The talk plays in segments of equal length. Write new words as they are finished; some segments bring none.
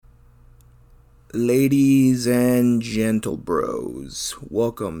Ladies and gentle bros,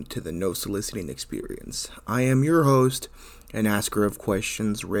 welcome to the No Soliciting Experience. I am your host and asker of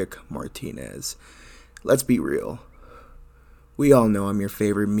questions, Rick Martinez. Let's be real. We all know I'm your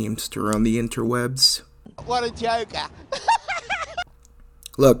favorite memester on the interwebs. What a joker.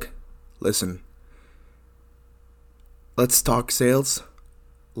 Look, listen. Let's talk sales.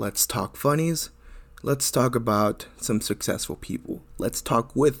 Let's talk funnies. Let's talk about some successful people. Let's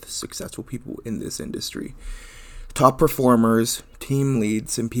talk with successful people in this industry. Top performers, team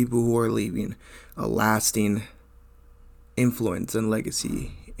leads, and people who are leaving a lasting influence and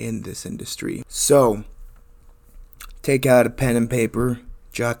legacy in this industry. So, take out a pen and paper,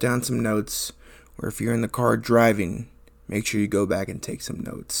 jot down some notes, or if you're in the car driving, make sure you go back and take some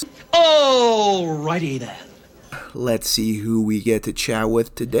notes. Alrighty then. Let's see who we get to chat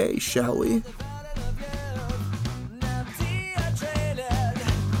with today, shall we?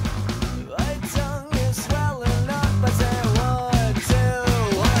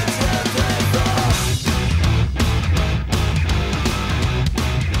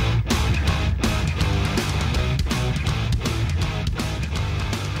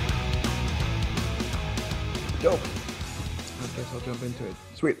 Dope. I guess I'll jump into it.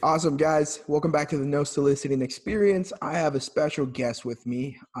 Sweet. Awesome, guys. Welcome back to the No Soliciting Experience. I have a special guest with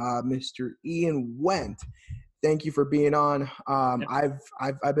me, Mr. Ian Wendt. Thank you for being on.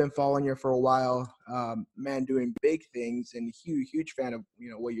 I've been following you for a while, man, doing big things, and huge fan of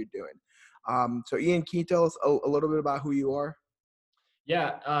what you're doing. So Ian, can you tell us a little bit about who you are?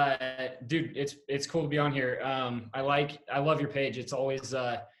 Yeah, dude, it's cool to be on here. I love your page. It's always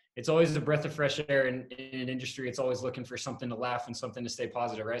a breath of fresh air in an industry. It's always looking for something to laugh and something to stay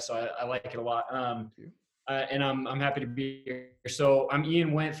positive, right? So I like it a lot. And I'm happy to be here. So I'm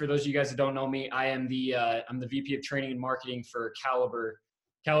Ian Wendt. For those of you guys that don't know me, I'm the VP of Training and Marketing for Caliber.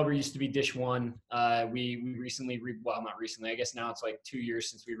 Caliber used to be Dish One. We recently, not recently, I guess now it's like 2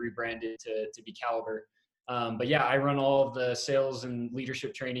 years since we rebranded to be Caliber. But yeah, I run all of the sales and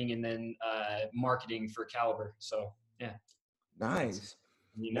leadership training and then marketing for Caliber. So yeah. Nice.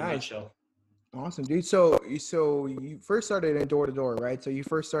 In a nutshell. Awesome, dude. So you first started in door to door, right? So you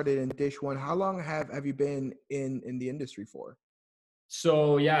first started in Dish One. How long have you been in the industry for?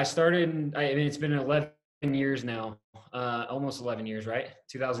 So yeah, I mean, it's been 11 years now, almost 11 years, right?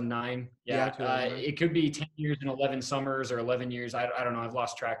 2009. Yeah. 2009. It could be 10 years and 11 summers or 11 years. I don't know. I've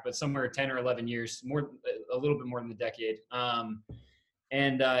lost track, but somewhere 10 or 11 years, a little bit more than a decade.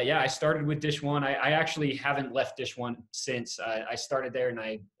 I started with Dish One. I actually haven't left Dish One since I started there, and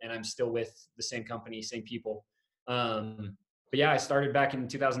I'm still with the same company, same people. But yeah, I started back in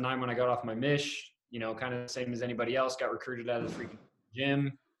 2009 when I got off my Mish. Kind of the same as anybody else. Got recruited out of the freaking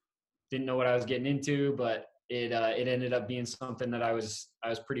gym. Didn't know what I was getting into, but it ended up being something that I was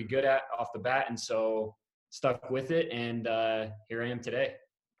pretty good at off the bat, and so stuck with it, and here I am today.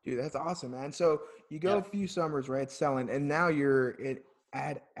 Dude, that's awesome, man. So you go a few summers, right, selling, and now you're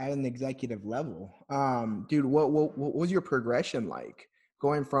at an executive level. Dude, what was your progression like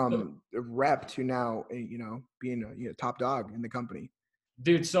going from a rep to now, being a top dog in the company?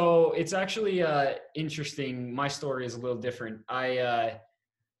 Dude, so it's actually interesting. My story is a little different.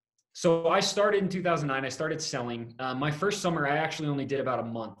 So I started in 2009. I started selling. My first summer, I actually only did about a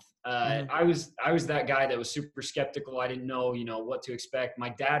month. I was that guy that was super skeptical. I didn't know, what to expect. My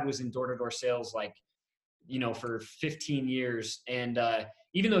dad was in door-to-door sales, for 15 years. And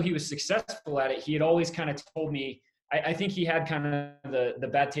even though he was successful at it, he had always kind of told me, I think he had kind of the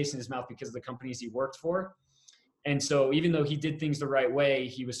bad taste in his mouth because of the companies he worked for. And so even though he did things the right way,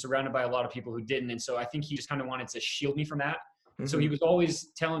 he was surrounded by a lot of people who didn't. And so I think he just kind of wanted to shield me from that. And so he was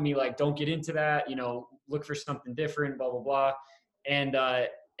always telling me, like, don't get into that, look for something different, blah, blah, blah. And I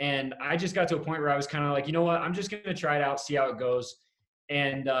just got to a point where I was kind of like, you know what, I'm just going to try it out, see how it goes.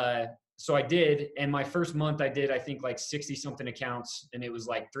 And so I did. And my first month I did, I think, like 60 something accounts, and it was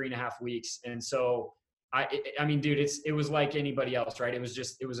like 3.5 weeks. And so I mean, dude, it was like anybody else, right? It was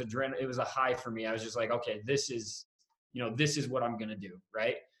a high for me. I was just like, okay, this is what I'm going to do.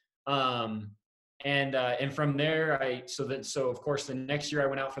 Right. And from there, so of course the next year I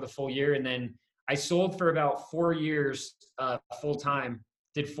went out for the full year, and then I sold for about 4 years, full time,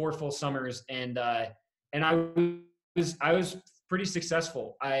 did 4 full summers. And I was pretty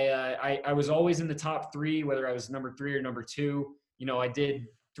successful. I was always in the top 3, whether I was number 3 or number 2. I did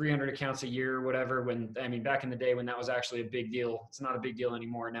 300 accounts a year or whatever, back in the day when that was actually a big deal. It's not a big deal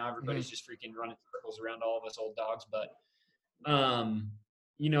anymore. Now everybody's just freaking running circles around all of us old dogs. But, I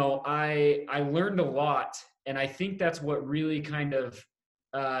learned a lot, and I think that's what really kind of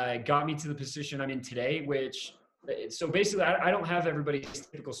got me to the position I'm in today, which so basically I don't have everybody's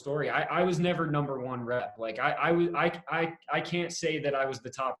typical story. I was never number one rep. Like I can't say that I was the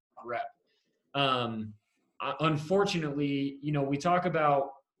top rep. Unfortunately, we talk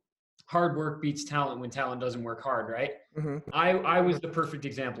about hard work beats talent when talent doesn't work hard, right? Mm-hmm. I was the perfect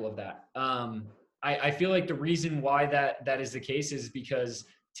example of that. I feel like the reason why that is the case is because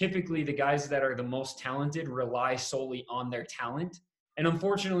typically the guys that are the most talented rely solely on their talent. And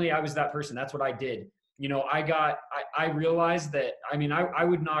unfortunately, I was that person. That's what I did. I realized that, I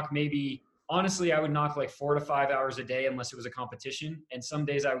would knock honestly, I would knock like 4 to 5 hours a day unless it was a competition. And some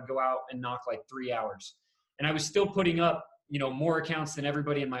days I would go out and knock like 3 hours. And I was still putting up, more accounts than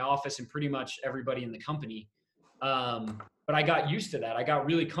everybody in my office and pretty much everybody in the company. But I got used to that. I got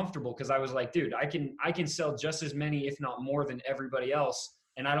really comfortable because I was like, dude, I can sell just as many, if not more than everybody else.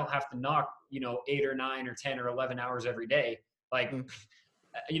 And I don't have to knock, 8 or 9 or 10 or 11 hours every day. Like,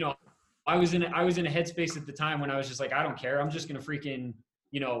 I was in a headspace at the time when I was just like, I don't care. I'm just going to freaking,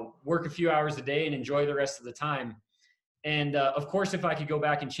 work a few hours a day and enjoy the rest of the time. And of course, if I could go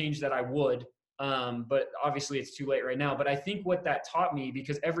back and change that, I would. But obviously it's too late right now. But I think what that taught me,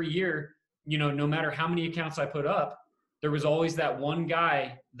 because every year, no matter how many accounts I put up, there was always that one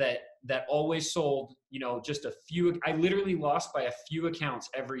guy that always sold, just a few. I literally lost by a few accounts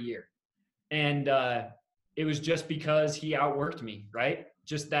every year. And it was just because he outworked me, right?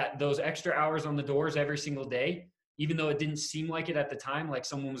 Just those extra hours on the doors every single day, even though it didn't seem like it at the time, like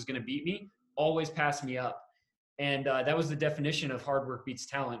someone was going to beat me, always passed me up. And that was the definition of hard work beats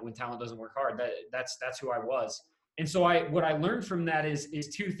talent when talent doesn't work hard. That's who I was. And so what I learned from that is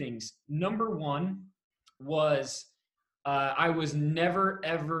two things. Number one was I was never,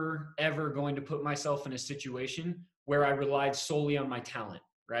 ever, ever going to put myself in a situation where I relied solely on my talent,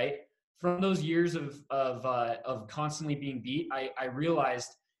 right? From those years of constantly being beat, I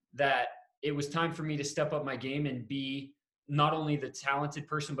realized that it was time for me to step up my game and be not only the talented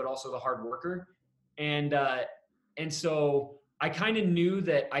person, but also the hard worker. And so I kind of knew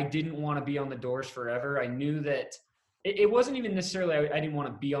that I didn't want to be on the doors forever. I knew that it wasn't even necessarily I didn't want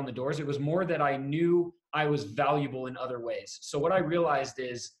to be on the doors. It was more that I knew I was valuable in other ways. So what I realized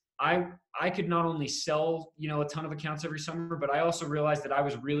is I could not only sell, a ton of accounts every summer, but I also realized that I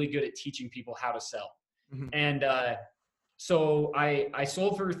was really good at teaching people how to sell. Mm-hmm. And so I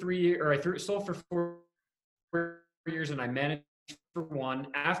sold for 3 years, or I sold for 4 years, and I managed for 1.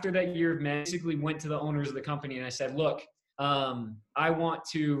 After that year, basically went to the owners of the company and I said, look, I want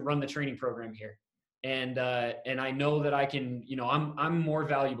to run the training program here. And I know that I can, I'm more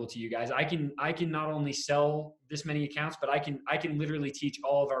valuable to you guys. I can not only sell this many accounts, but I can literally teach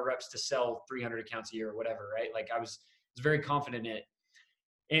all of our reps to sell 300 accounts a year or whatever, right? Like I was very confident in it.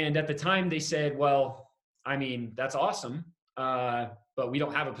 And at the time they said, well, that's awesome. But we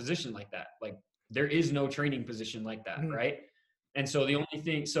don't have a position like that. Like there is no training position like that. Mm-hmm. Right. And so the only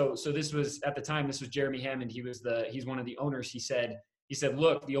thing, so this was at the time, this was Jeremy Hammond. He's one of the owners. He said,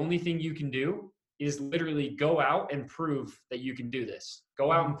 look, the only thing you can do is literally go out and prove that you can do this.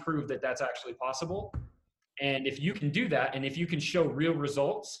 Go out and prove that that's actually possible. And if you can do that, and if you can show real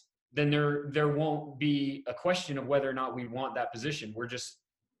results, then there won't be a question of whether or not we want that position.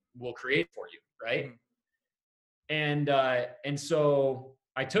 We'll create for you, right? Mm-hmm. And so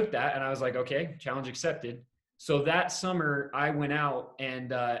I took that and I was like, okay, challenge accepted. So that summer I went out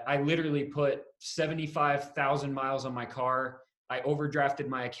and I literally put 75,000 miles on my car. I overdrafted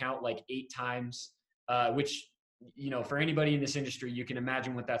my account like 8 times, which, for anybody in this industry, you can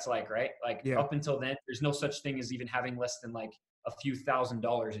imagine what that's like, right? Like Up until then, there's no such thing as even having less than like a few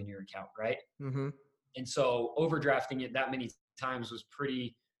 $1,000s in your account, right? Mm-hmm. And so overdrafting it that many times was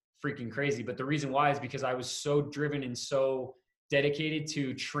pretty freaking crazy. But the reason why is because I was so driven and so dedicated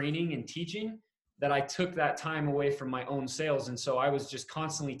to training and teaching that I took that time away from my own sales. And so I was just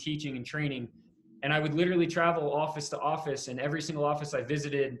constantly teaching and training. And I would literally travel office to office, and every single office I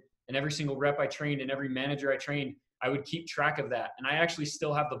visited and every single rep I trained and every manager I trained, I would keep track of that. And I actually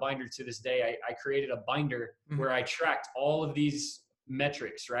still have the binder to this day. I created a binder where I tracked all of these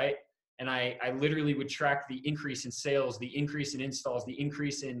metrics, right? And I literally would track the increase in sales, the increase in installs, the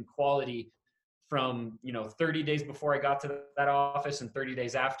increase in quality from, 30 days before I got to that office and 30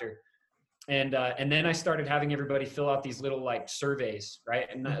 days after. And then I started having everybody fill out these little like surveys, right?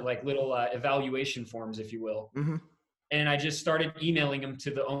 And like little evaluation forms, if you will. Mm-hmm. And I just started emailing them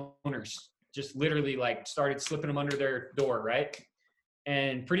to the owners, just literally like started slipping them under their door, right?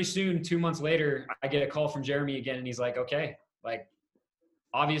 And pretty soon, 2 months later, I get a call from Jeremy again, and he's like, okay, like,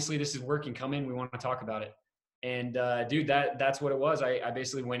 obviously this is working, come in, we want to talk about it. And dude, that's what it was. I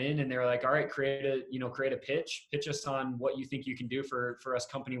basically went in and they were like, all right, create a pitch us on what you think you can do for us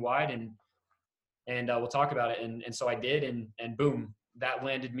company wide. and we'll talk about it. And so I did, and boom, that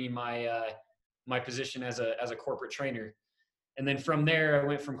landed me my position as a corporate trainer. And then from there, I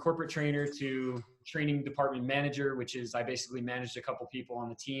went from corporate trainer to training department manager, which is I basically managed a couple people on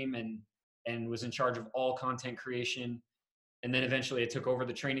the team and was in charge of all content creation. And then eventually I took over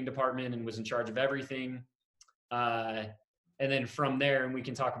the training department and was in charge of everything. And then from there, and we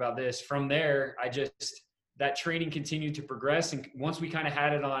can talk about this, from there, that training continued to progress. And once we kind of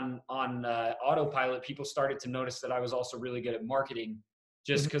had it on autopilot, people started to notice that I was also really good at marketing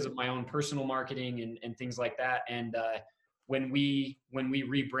just because of my own personal marketing and things like that. And when we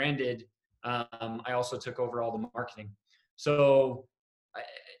rebranded, I also took over all the marketing. So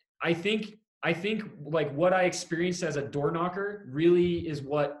I think like what I experienced as a door knocker really is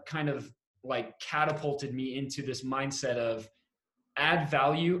what kind of like catapulted me into this mindset of add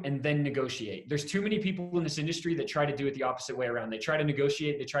value and then negotiate. There's too many people in this industry that try to do it the opposite way around. They try to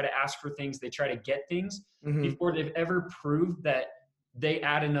negotiate, they try to ask for things, they try to get things before they've ever proved that they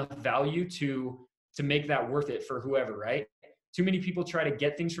add enough value to make that worth it for whoever, right? Too many people try to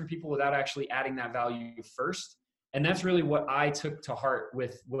get things from people without actually adding that value first. And that's really what I took to heart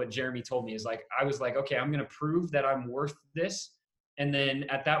with what Jeremy told me is like, I was like, okay, I'm going to prove that I'm worth this. And then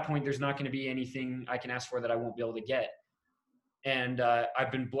at that point, there's not going to be anything I can ask for that I won't be able to get. And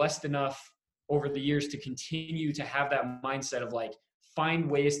I've been blessed enough over the years to continue to have that mindset of like, find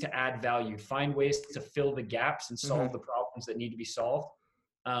ways to add value, find ways to fill the gaps and solve the problems that need to be solved.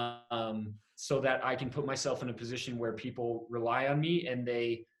 So that I can put myself in a position where people rely on me and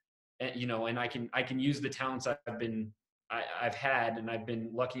they, you know, and I can use the talents I've had and I've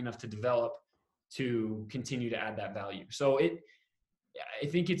been lucky enough to develop to continue to add that value. So I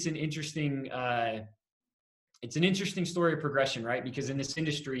think it's an interesting story of progression, right? Because in this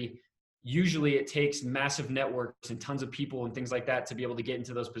industry, usually it takes massive networks and tons of people and things like that to be able to get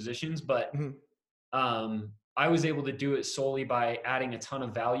into those positions. But I was able to do it solely by adding a ton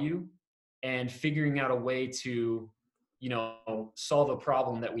of value and figuring out a way to, you know, solve a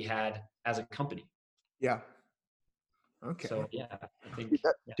problem that we had as a company. Yeah. Okay. So yeah, I think,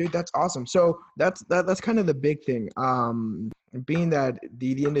 dude, that's awesome. So that's kind of the big thing. Being that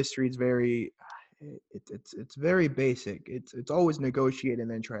the industry is very, it's very basic. It's always negotiate and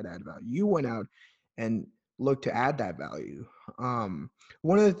then try to add value. You went out and looked to add that value.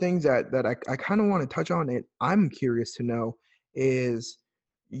 One of the things that I kind of want to touch on it, I'm curious to know is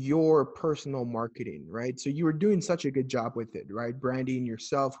your personal marketing, right? So you were doing such a good job with it, right? Branding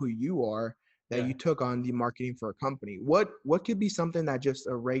yourself, who you are, that you took on the marketing for a company. What could be something that just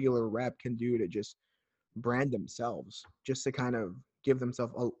a regular rep can do to just brand themselves, just to kind of give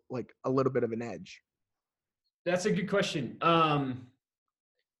themselves a little bit of an edge? That's a good question.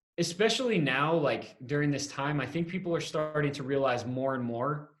 Especially now, like during this time, I think people are starting to realize more and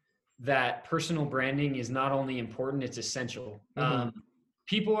more that personal branding is not only important, it's essential.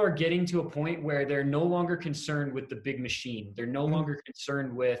 People are getting to a point where they're no longer concerned with the big machine. They're no longer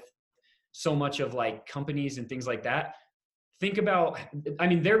concerned with so much of like companies and things like that. Think about, I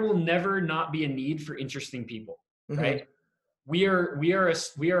mean, there will never not be a need for interesting people, right? We are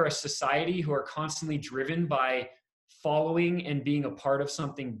a society who are constantly driven by following and being a part of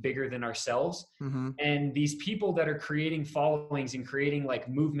something bigger than ourselves. And these people that are creating followings and creating like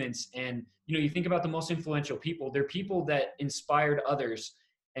movements, and you know, you think about the most influential people, they're people that inspired others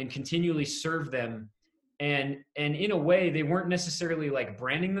and continually serve them. And in a way, they weren't necessarily like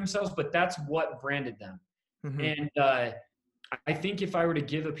branding themselves, but that's what branded them. And I think if I were to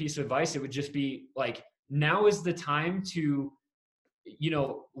give a piece of advice, it would just be like, now is the time to, you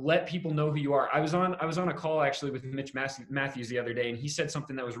know, let people know who you are. I was on a call actually with Mitch Matthews the other day, and he said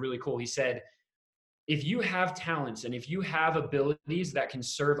something that was really cool. He said, if you have talents and if you have abilities that can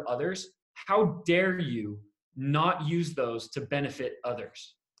serve others, how dare you not use those to benefit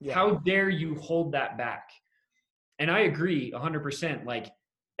others? How dare you hold that back? And I agree 100%. Like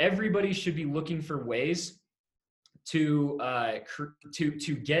everybody should be looking for ways to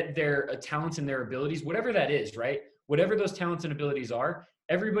get their talents and their abilities, whatever that is, right? Whatever those talents and abilities are,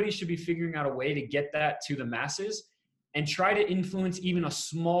 everybody should be figuring out a way to get that to the masses and try to influence even a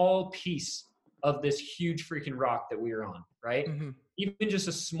small piece of this huge freaking rock that we are on, right? Even just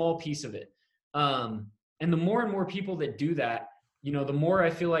a small piece of it. And the more and more people that do that, you know, the more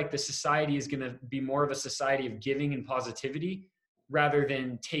I feel like the society is going to be more of a society of giving and positivity rather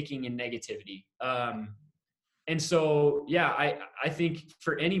than taking and negativity. And so, yeah, I think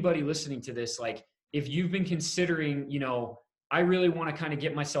for anybody listening to this, like if you've been considering, you know, I really want to kind of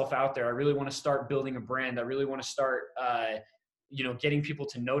get myself out there. I really want to start building a brand. I really want to start, you know, getting people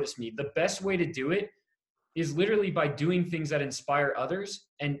to notice me. The best way to do it is literally by doing things that inspire others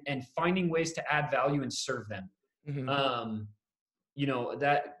and finding ways to add value and serve them. Mm-hmm. You know,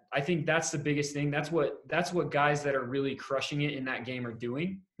 that I think that's the biggest thing. That's what guys that are really crushing it in that game are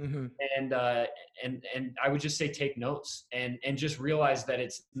doing. Mm-hmm. And I would just say take notes and just realize that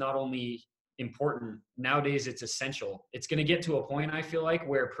it's not only important nowadays, it's essential. It's going to get to a point, I feel like,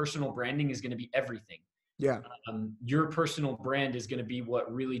 where personal branding is going to be everything. Yeah. Your personal brand is going to be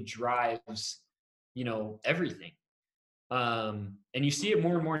what really drives, you know, everything. And you see it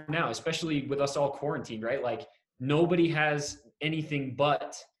more and more now, especially with us all quarantined, right? Like nobody has anything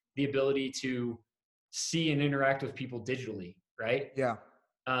but the ability to see and interact with people digitally, right? Yeah.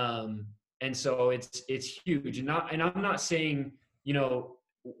 And so it's huge. And I'm not saying, you know,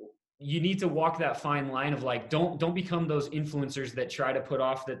 you need to walk that fine line of like, don't become those influencers that try to put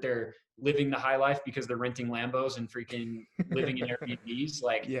off that they're living the high life because they're renting Lambos and freaking living in Airbnbs.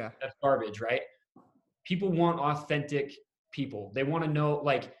 Like, Yeah. that's garbage, right? People want authentic people. They want to know,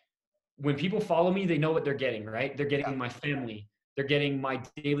 like, when people follow me, they know what they're getting, right? They're getting my family. They're getting my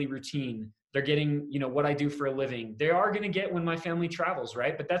daily routine. They're getting, you know, what I do for a living. They are going to get when my family travels,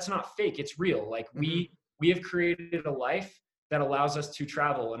 right? But that's not fake. It's real. Like we have created a life that allows us to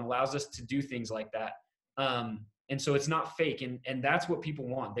travel and allows us to do things like that. And so it's not fake. And that's what people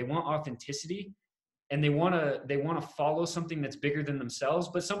want. They want authenticity, and they want to follow something that's bigger than themselves,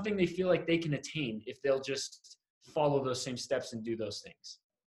 but something they feel like they can attain if they'll just follow those same steps and do those things.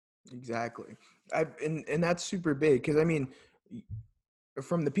 Exactly. And that's super big because I mean,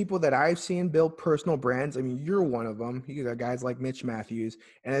 from the people that I've seen build personal brands, I mean, you're one of them. You got guys like Mitch Matthews,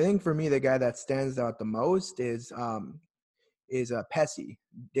 and I think for me, the guy that stands out the most is Pesci,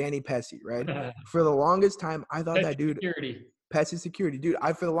 Danny Pesci, right? For the longest time, I thought that dude, Security. Pesci Security, dude.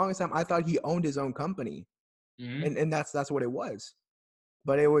 For the longest time, I thought he owned his own company, Mm-hmm. and that's what it was.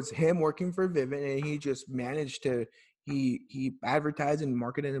 But it was him working for Vivint, and he just managed to he advertised and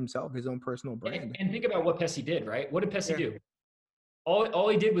marketed himself, his own personal brand. And think about what Pesci did, right? What did Pesci do? All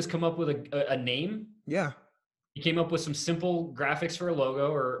he did was come up with a name. Yeah. He came up with some simple graphics for a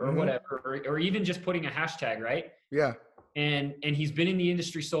logo or whatever, or even just putting a hashtag, right? Yeah. And he's been in the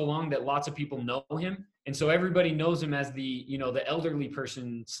industry so long that lots of people know him. And so everybody knows him as the, you know, the elderly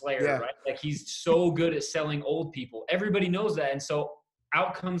person slayer, right? Like he's so good at selling old people. Everybody knows that. And so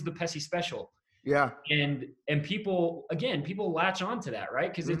out comes the Pesci special. Yeah. And people latch on to that,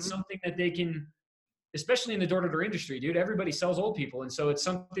 right? Because it's something that they can, especially in the door-to-door industry, dude, everybody sells old people. And so it's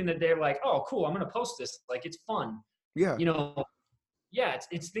something that they're like, oh, cool, I'm going to post this. Like, it's fun. Yeah. You know, yeah,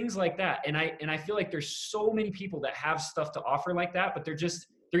 it's things like that. And I feel like there's so many people that have stuff to offer like that, but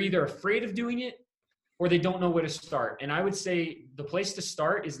they're either afraid of doing it or they don't know where to start. And I would say the place to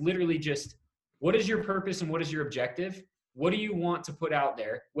start is literally just, what is your purpose and what is your objective? What do you want to put out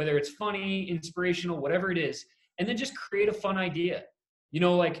there? Whether it's funny, inspirational, whatever it is, and then just create a fun idea. You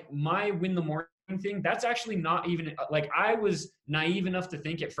know, like my Win the Morning thing, that's actually not even, like, I was naive enough to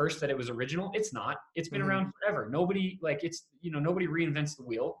think at first that it was original. It's not. It's been around forever. Nobody, like, it's, you know, nobody reinvents the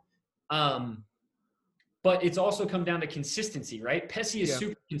wheel. But it's also come down to consistency, right? Pesci is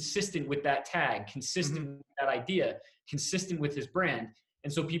super consistent with that tag, consistent with that idea, consistent with his brand.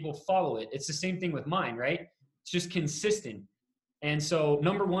 And so people follow it. It's the same thing with mine, right? It's just consistent. And so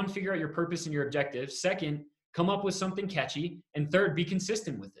number one, figure out your purpose and your objective. Second, come up with something catchy. And third, be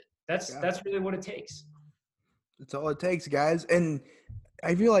consistent with it. That's really what it takes. That's all it takes, guys. And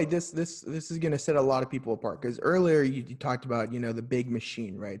I feel like this is going to set a lot of people apart, because earlier you talked about, you know, the big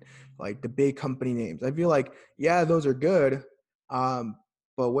machine, right? Like the big company names. I feel like, yeah, those are good.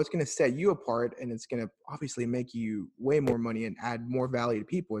 But what's going to set you apart, and it's going to obviously make you way more money and add more value to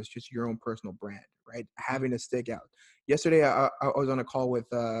people, is just your own personal brand, right? Having to stick out. Yesterday, I was on a call with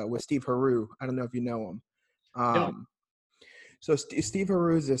Steve Haru. I don't know if you know him. So Steve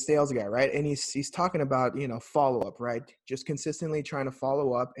Haru is a sales guy, right? And he's talking about, you know, follow-up, right? Just consistently trying to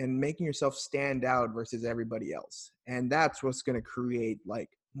follow up and making yourself stand out versus everybody else. And that's what's going to create like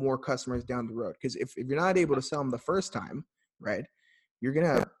more customers down the road. Because if you're not able to sell them the first time, right, you're going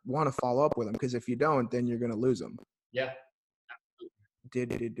to want to follow up with them. Because if you don't, then you're going to lose them. Yeah.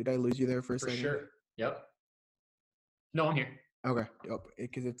 Did I lose you there for a second? For sure. Yep. No, I'm here. Okay. Yep.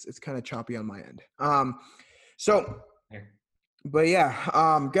 Because it's kind of choppy on my end. But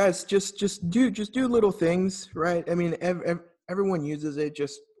yeah, guys, just do little things, right? I mean, everyone uses it.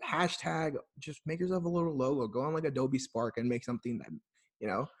 Just hashtag, just make yourself a little logo. Go on like Adobe Spark and make something that, you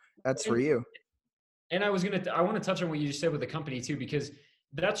know, that's for you. And I want to touch on what you just said with the company too, because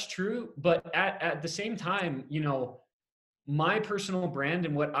that's true. But at the same time, you know, my personal brand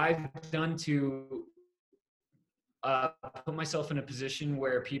and what I've done to put myself in a position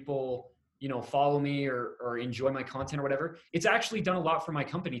where people follow me or enjoy my content or whatever, it's actually done a lot for my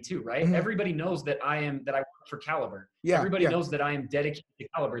company too, right? Mm-hmm. Everybody knows that I work for Caliber. Yeah, everybody knows that I am dedicated to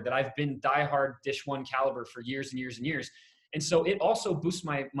Caliber, that I've been diehard Dish One Caliber for years and years and years. And so it also boosts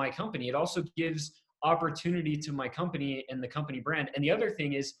my company. It also gives opportunity to my company and the company brand. And the other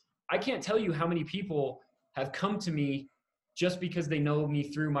thing is, I can't tell you how many people have come to me just because they know me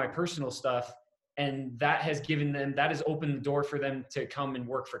through my personal stuff. And that has opened the door for them to come and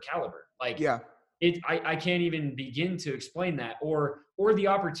work for Caliber. Like, yeah, I can't even begin to explain that, or the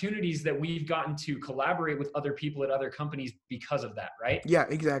opportunities that we've gotten to collaborate with other people at other companies because of that. Right. Yeah,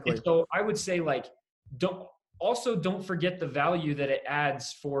 exactly. And so I would say, like, don't forget the value that it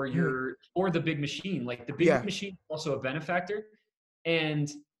adds for the big machine. Like, the big machine is also a benefactor. And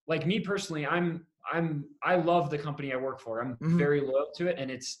like me personally, I love the company I work for. I'm very loyal to it, and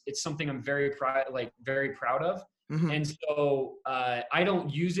it's something I'm very proud of. And so I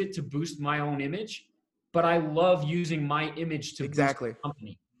don't use it to boost my own image, but I love using my image to boost the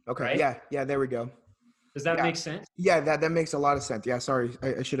company. Okay. Right? Yeah. There we go. Does that make sense? Yeah, that makes a lot of sense. Yeah. Sorry,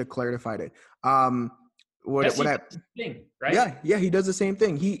 I should have clarified it. Thing, right? Yeah. He does the same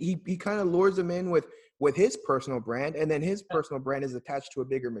thing. He kind of lures them in with his personal brand, and then his personal brand is attached to a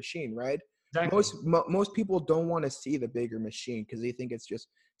bigger machine, right? Exactly. Most people don't want to see the bigger machine because they think it's just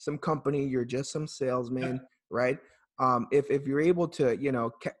some company. You're just some salesman, right? If you're able to,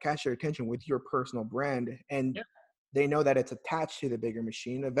 catch their attention with your personal brand, and they know that it's attached to the bigger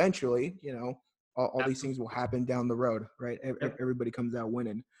machine, eventually, all these things will happen down the road, right? Everybody comes out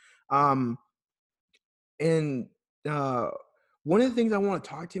winning. And one of the things I want to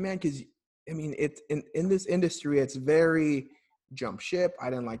talk to you, man, because I mean, it's in this industry, it's very jump ship. I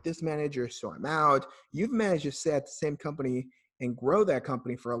didn't like this manager, so I'm out. You've managed to stay at the same company and grow that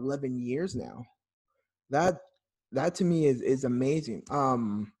company for 11 years now. That to me is amazing.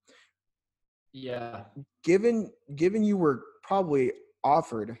 Given you were probably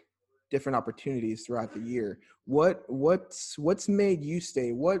offered different opportunities throughout the year, what's made you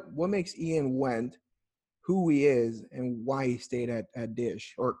stay? What makes Ian Wendt who he is and why he stayed at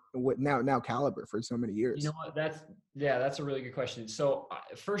Dish, or what now Caliber, for so many years? You know what? That's a really good question. So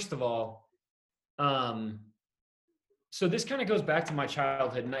first of all, so this kind of goes back to my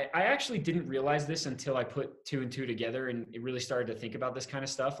childhood, and I actually didn't realize this until I put two and two together and it really started to think about this kind of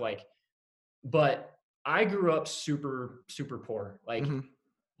stuff. Like, but I grew up super, super poor. Like,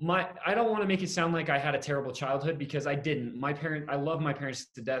 I don't want to make it sound like I had a terrible childhood, because I didn't. I love my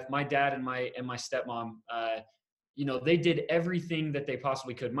parents to death. My dad and my stepmom, they did everything that they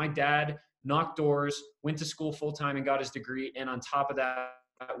possibly could. My dad knocked doors, went to school full time and got his degree. And on top of that,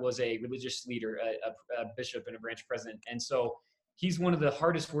 was a religious leader, a bishop and a branch president. And so he's one of the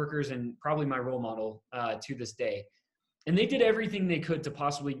hardest workers and probably my role model to this day. And they did everything they could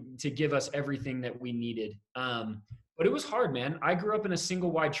to give us everything that we needed. But it was hard, man. I grew up in a single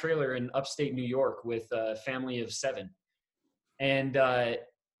wide trailer in upstate New York with a family of 7. And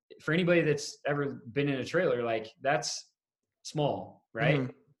for anybody that's ever been in a trailer, like, that's small, right?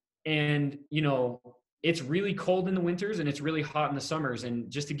 And, it's really cold in the winters and it's really hot in the summers. And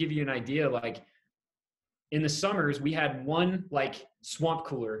just to give you an idea, like, in the summers, we had one like swamp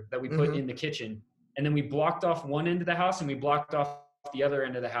cooler that we put in the kitchen. And then we blocked off one end of the house and we blocked off the other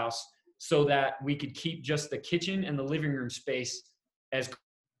end of the house, so that we could keep just the kitchen and the living room space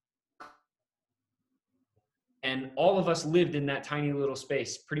and all of us lived in that tiny little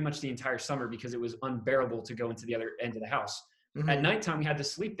space pretty much the entire summer, because it was unbearable to go into the other end of the house. At nighttime, we had to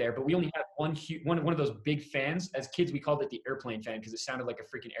sleep there, but we only had one of those big fans. As kids, we called it the airplane fan because it sounded like a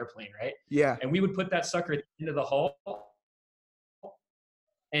freaking airplane, right? Yeah. And we would put that sucker at the end of the hall,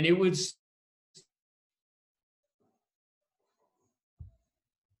 and it was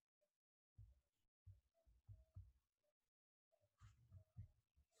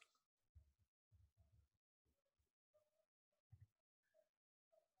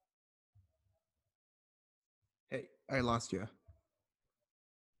Hey, I lost you.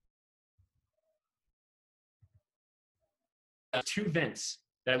 two vents.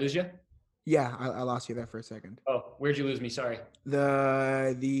 Did I lose you? Yeah, I lost you there for a second. Oh, where'd you lose me? Sorry.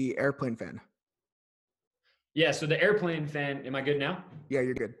 The airplane fan. Yeah, so the airplane fan. Am I good now? Yeah,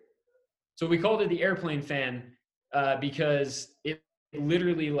 you're good. So we called it the airplane fan because it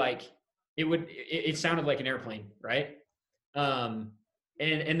literally, like, it sounded like an airplane, right? And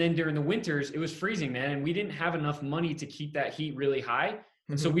then during the winters, it was freezing, man, and we didn't have enough money to keep that heat really high.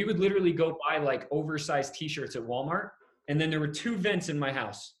 And so we would literally go buy like oversized t-shirts at Walmart. And then there were 2 vents in my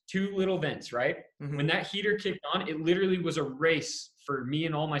house, 2 little vents, right? When that heater kicked on, it literally was a race for me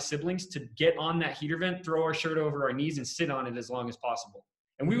and all my siblings to get on that heater vent, throw our shirt over our knees and sit on it as long as possible.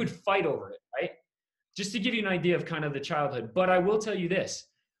 and we would fight over it, right? Just to give you an idea of kind of the childhood. But I will tell you this,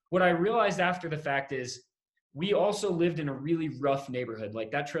 what I realized after the fact is we also lived in a really rough neighborhood.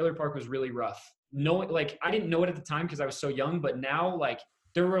 Like that trailer park was really rough. No, like I didn't know it at the time because I was so young, but now like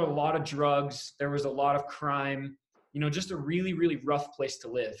there were a lot of drugs, there was a lot of crime, just a really, really rough place to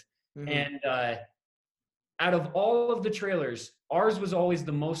live. And out of all of the trailers, ours was always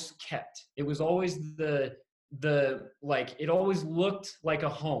the most kept. It was always it always looked like a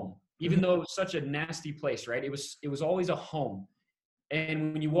home, even though it was such a nasty place, right? It was always a home.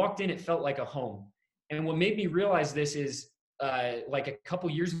 And when you walked in, it felt like a home. And what made me realize this is like a couple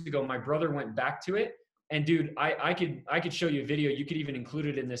years ago, my brother went back to it. And dude, I could show you a video. You could even include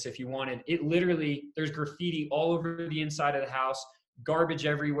it in this if you wanted. It literally, there's graffiti all over the inside of the house, garbage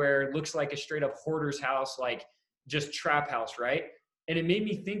everywhere. It looks like a straight up hoarder's house, like just trap house, right? And it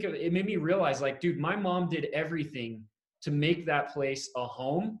made me realize like, dude, my mom did everything to make that place a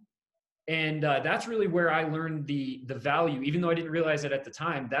home. And that's really where I learned the value, even though I didn't realize it at the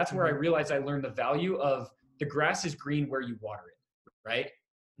time. That's where I realized I learned the value of the grass is green where you water it, right?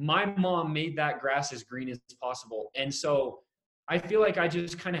 My mom made that grass as green as possible. And so I feel like I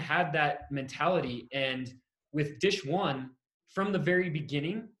just kind of had that mentality. And with Dish One, from the very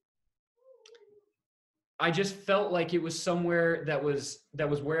beginning, I just felt like it was somewhere that was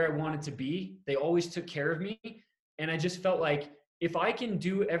where I wanted to be. They always took care of me. And I just felt like if I can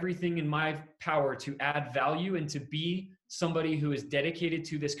do everything in my power to add value and to be somebody who is dedicated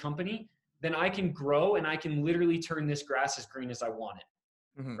to this company, then I can grow and I can literally turn this grass as green as I want it.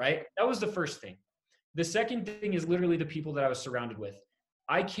 Right? That was the first thing. The second thing is literally the people that I was surrounded with.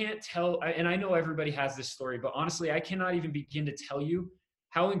 I can't tell, and I know everybody has this story, but honestly, I cannot even begin to tell you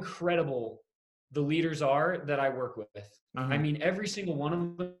how incredible the leaders are that I work with. I mean, every single one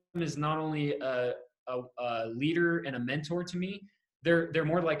of them is not only a leader and a mentor to me, they're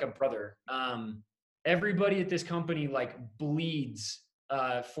more like a brother. Everybody at this company like bleeds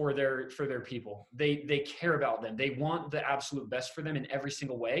for their people. They care about them. They want the absolute best for them in every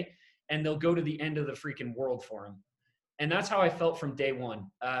single way, and they'll go to the end of the freaking world for them. And that's how I felt from day one.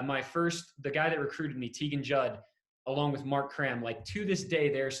 The guy that recruited me, Tegan Judd, along with Mark Cram, like to this day,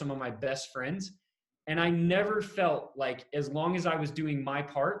 they're some of my best friends. And I never felt like, as long as I was doing my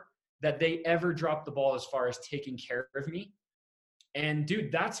part, that they ever dropped the ball as far as taking care of me. And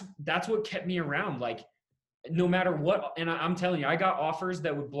dude, that's what kept me around. Like, no matter what, and I'm telling you, I got offers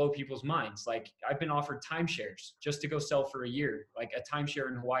that would blow people's minds. Like, I've been offered timeshares just to go sell for a year, like a timeshare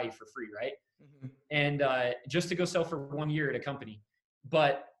in Hawaii for free, right? And just to go sell for 1 year at a company.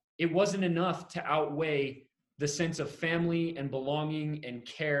 But it wasn't enough to outweigh the sense of family and belonging and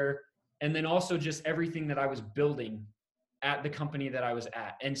care, and then also just everything that I was building at the company that I was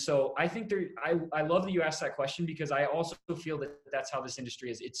at. And so I think I love that you asked that question, because I also feel that that's how this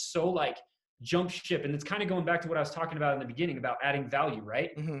industry is. It's so like jump ship. And it's kind of going back to what I was talking about in the beginning about adding value, right?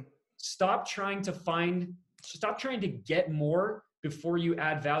 Stop trying to get more before you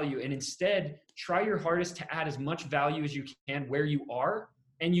add value. And instead try your hardest to add as much value as you can where you are,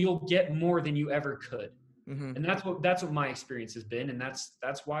 and you'll get more than you ever could. And that's what my experience has been. And that's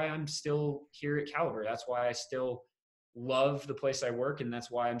why I'm still here at Caliber. That's why I still love the place I work. And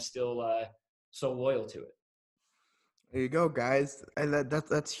that's why I'm still so loyal to it. There you go, guys. And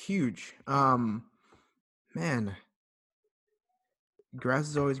that's huge. Man, grass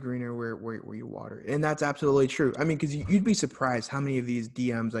is always greener where you water. And that's absolutely true. I mean, because you'd be surprised how many of these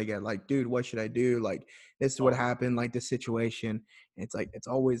DMs I get, like, dude, what should I do? Like, this is what happened, like this situation. And it's like, it's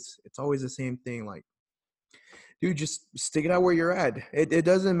always the same thing. Like, dude, just stick it out where you're at. It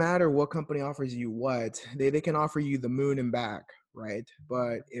doesn't matter what company offers you what. They can offer you the moon and back, right?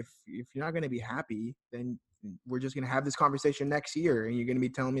 But if you're not going to be happy, then we're just going to have this conversation next year, and you're going to be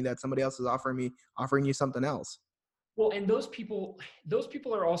telling me that somebody else is offering you something else. Well, and those people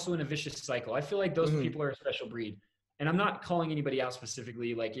are also in a vicious cycle. I feel like those people are a special breed. And I'm not calling anybody out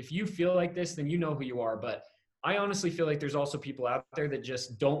specifically. Like, if you feel like this, then you know who you are. But I honestly feel like there's also people out there that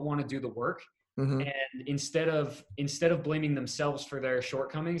just don't want to do the work. And instead of blaming themselves for their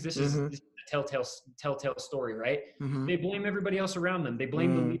shortcomings, this is a telltale story, right? They blame everybody else around them. They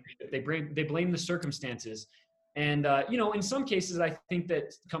blame the leadership. They blame the circumstances. And in some cases, I think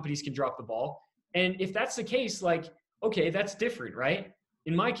that companies can drop the ball. And if that's the case, like, okay, that's different, right?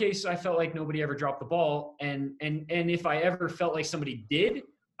 In my case, I felt like nobody ever dropped the ball. And if I ever felt like somebody did,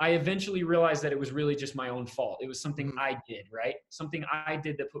 I eventually realized that it was really just my own fault. It was something I did, right? Something I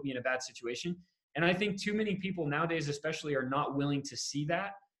did that put me in a bad situation. And I think too many people nowadays, especially, are not willing to see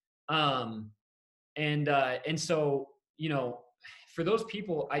that. And so, for those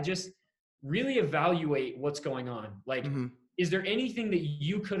people, I just really evaluate what's going on. Like, is there anything that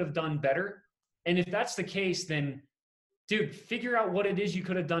you could have done better? And if that's the case, then dude, figure out what it is you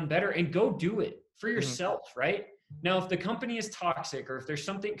could have done better and go do it for yourself, right? Now, if the company is toxic, or if there's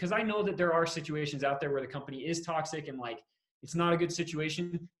something, because I know that there are situations out there where the company is toxic and like it's not a good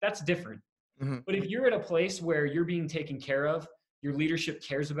situation, that's different. But if you're at a place where you're being taken care of, your leadership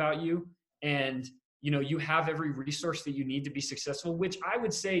cares about you, and you have every resource that you need to be successful, which I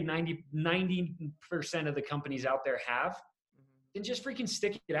would say 90% of the companies out there have, then just freaking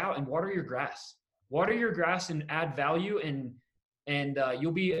stick it out and water your grass. Water your grass and add value, and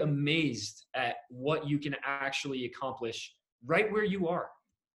you'll be amazed at what you can actually accomplish right where you are.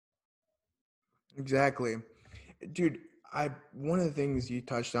 Exactly. Dude, one of the things you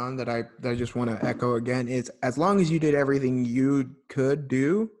touched on that I just want to echo again is, as long as you did everything you could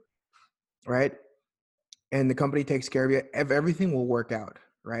do, right? And the company takes care of you, everything will work out,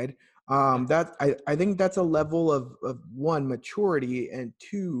 right? I think that's a level of one, maturity, and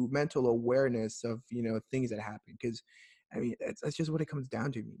two, mental awareness of things that happen. Because I mean, that's just what it comes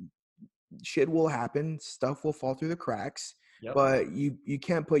down to. Shit will happen, stuff will fall through the cracks, but you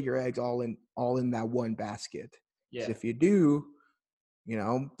can't put your eggs all in that one basket. Yeah. If you do,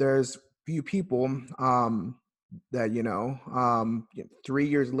 there's few people that 3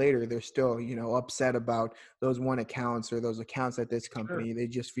 years later they're still upset about those one accounts or those accounts at this company. Sure. They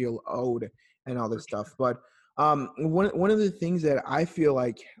just feel owed and all this stuff. But one of the things that I feel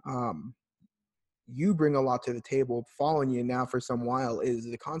like you bring a lot to the table, following you now for some while, is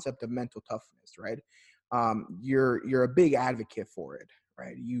the concept of mental toughness, right? You're a big advocate for it,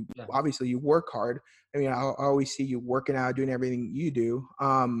 right? Obviously you work hard. I mean, I always see you working out, doing everything you do.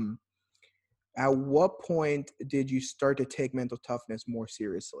 At what point did you start to take mental toughness more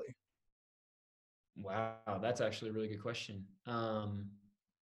seriously? Wow, that's actually a really good question.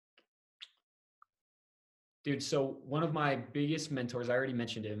 Dude, so one of my biggest mentors, I already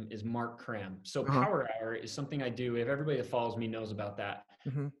mentioned him, is Mark Cram. So Power Hour is something I do. If everybody that follows me knows about that.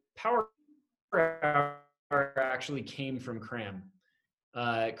 Power Hour actually came from Cram.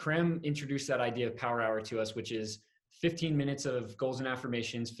 Cram introduced that idea of Power Hour to us, which is 15 minutes of goals and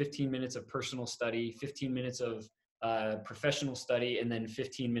affirmations, 15 minutes of personal study, 15 minutes of professional study, and then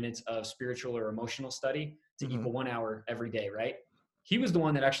 15 minutes of spiritual or emotional study to equal 1 hour every day, right? He was the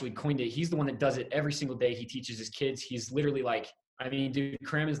one that actually coined it. He's the one that does it every single day. He teaches his kids. He's literally like, I mean, dude,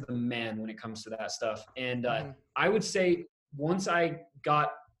 Cram is the man when it comes to that stuff. And I would say once I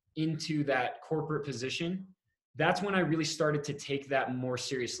got into that corporate position, that's when I really started to take that more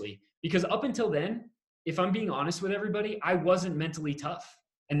seriously. Because up until then, if I'm being honest with everybody, I wasn't mentally tough.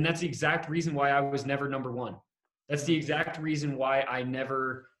 And that's the exact reason why I was never number one. That's the exact reason why I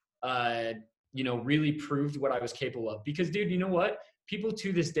never, really proved what I was capable of. Because, dude, you know what? People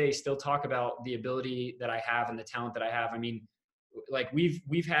to this day still talk about the ability that I have and the talent that I have. I mean, like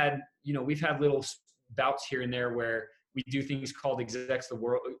we've had little bouts here and there where we do things called execs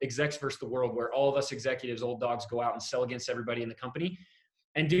versus the world, where all of us executives, old dogs, go out and sell against everybody in the company.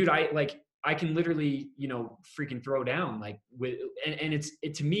 And dude, I can literally, freaking throw down and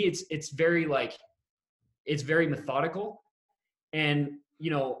to me, it's very it's very methodical. And,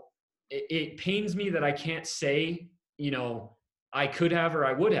 it pains me that I can't say, I could have or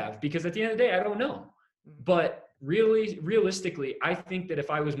I would have, because at the end of the day, I don't know. But realistically, I think that if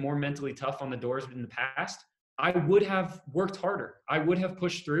I was more mentally tough on the doors in the past, I would have worked harder. I would have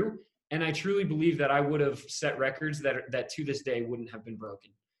pushed through. And I truly believe that I would have set records that to this day wouldn't have been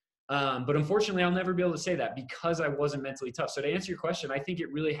broken. But unfortunately, I'll never be able to say that because I wasn't mentally tough. So to answer your question, I think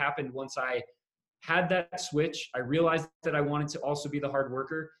it really happened once I had that switch. I realized that I wanted to also be the hard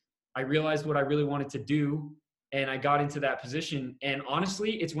worker. I realized what I really wanted to do, and I got into that position. And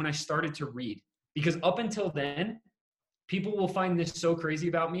honestly, it's when I started to read. Because up until then, people will find this so crazy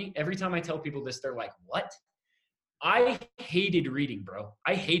about me. Every time I tell people this, they're like, what? I hated reading, bro.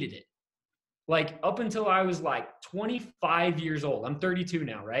 I hated it. Like up until I was like 25 years old. I'm 32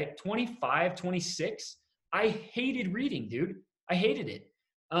 now, right? 25, 26. I hated reading, dude. I hated it.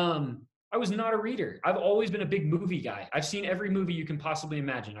 I was not a reader. I've always been a big movie guy. I've seen every movie you can possibly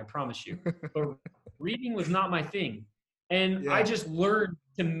imagine, I promise you. But reading was not my thing. And I just learned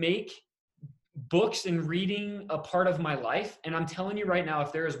to make books and reading a part of my life. And I'm telling you right now,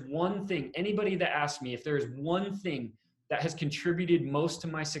 if there is one thing, anybody that asks me, if there is one thing that has contributed most to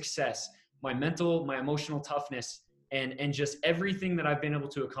my success, my mental, my emotional toughness, and just everything that I've been able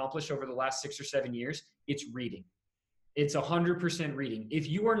to accomplish over the last 6 or 7 years, it's reading. It's 100% reading. If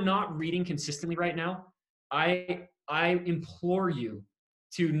you are not reading consistently right now, I implore you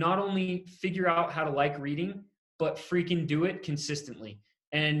to not only figure out how to like reading, but freaking do it consistently.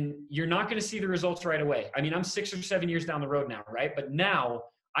 And you're not going to see the results right away. I mean, I'm 6 or 7 years down the road now, right? But now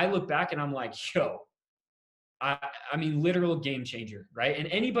I look back and I'm like, yo, I mean, literal game changer, right? And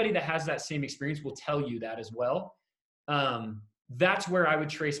anybody that has that same experience will tell you that as well. That's where I would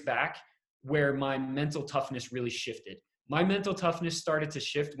trace back where my mental toughness really shifted. My mental toughness started to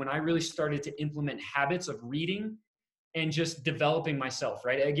shift when I really started to implement habits of reading and just developing myself,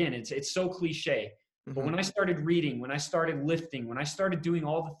 right? Again, it's so cliche. But when I started reading, when I started lifting, when I started doing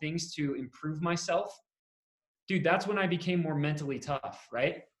all the things to improve myself, dude, that's when I became more mentally tough,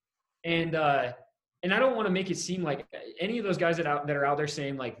 right? And I don't want to make it seem like any of those guys that are out there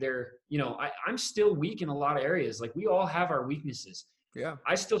saying like they're, I'm still weak in a lot of areas. Like we all have our weaknesses. Yeah.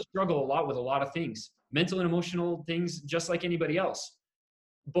 I still struggle a lot with a lot of things, mental and emotional things, just like anybody else.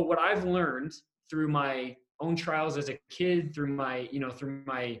 But what I've learned through my own trials as a kid, through my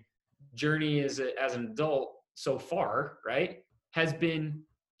journey as an adult so far, right, has been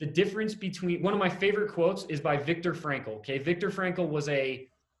the difference between, one of my favorite quotes is by Viktor Frankl. Okay. Viktor Frankl was a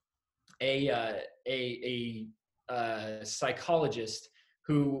psychologist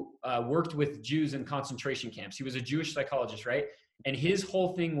who worked with Jews in concentration camps. He was a Jewish psychologist, right? And his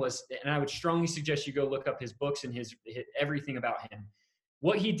whole thing was, and I would strongly suggest you go look up his books and his everything about him.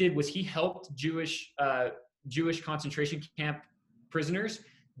 What he did was he helped Jewish concentration camp prisoners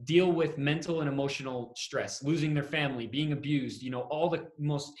deal with mental and emotional stress, losing their family, being abused, all the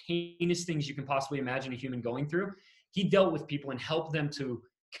most heinous things you can possibly imagine a human going through. He dealt with people and helped them to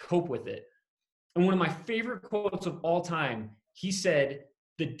cope with it. And one of my favorite quotes of all time, he said,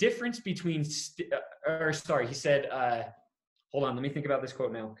 the difference between, he said, hold on, let me think about this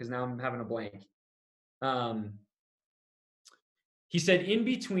quote now, because now I'm having a blank. He said, in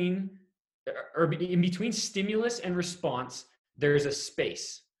between stimulus and response, there's a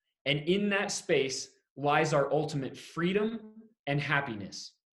space. And in that space lies our ultimate freedom and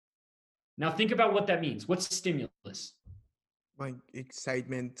happiness. Now think about what that means. What's stimulus? Like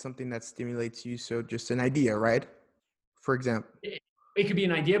excitement, something that stimulates you. So just an idea, right? For example. It could be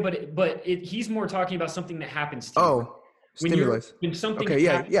an idea, but he's more talking about something that happens to you. Oh, stimulus. When something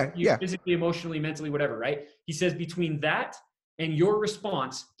happens to you, physically, emotionally, mentally, whatever, right? He says between that and your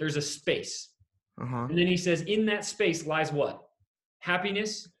response, there's a space. And then he says, in that space lies what?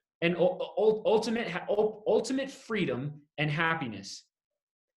 Happiness and ultimate freedom and happiness.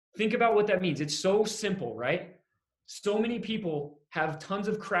 Think about what that means. It's so simple, right? So many people have tons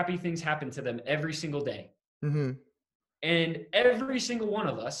of crappy things happen to them every single day. And every single one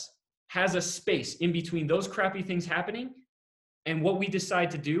of us has a space in between those crappy things happening and what we decide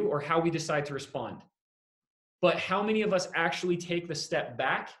to do or how we decide to respond. But how many of us actually take the step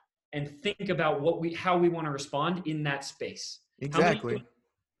back and think about how we want to respond in that space? Exactly.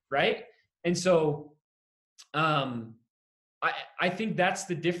 Right? And so I think that's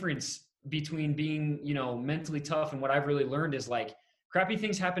the difference between being, mentally tough and what I've really learned is like crappy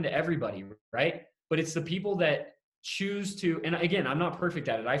things happen to everybody, right? But it's the people that choose to, and again, I'm not perfect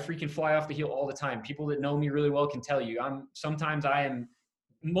at it. I freaking fly off the heel all the time. People that know me really well can tell you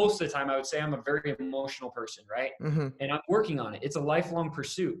most of the time I would say I'm a very emotional person, right? And I'm working on it. It's a lifelong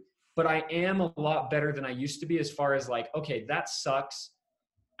pursuit, but I am a lot better than I used to be as far as like, okay, that sucks.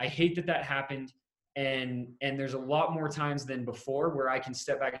 I hate that happened. And there's a lot more times than before where I can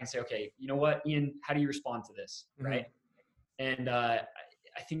step back and say, okay, you know what, Ian, how do you respond to this? Right. And I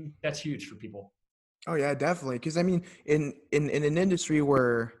think that's huge for people. Oh yeah, definitely. Cause I mean, in an industry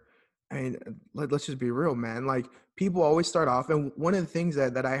where, let's just be real, man. Like people always start off. And one of the things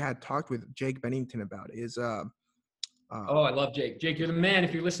that I had talked with Jake Bennington about is, I love Jake. Jake, you're the man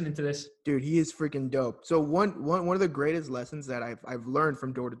if you're listening to this. Dude, he is freaking dope. So one of the greatest lessons that I've learned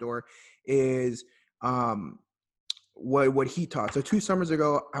from Door to Door is what he taught. So 2 summers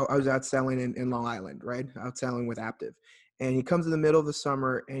ago, I was out selling in Long Island, right? Out selling with Aptiv. And he comes in the middle of the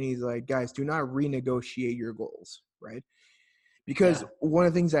summer and he's like, guys, do not renegotiate your goals, right? Because one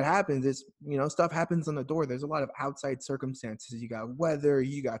of the things that happens is, stuff happens on the door. There's a lot of outside circumstances. You got weather,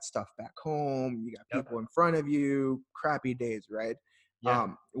 you got stuff back home, you got people in front of you, crappy days, right? Yeah.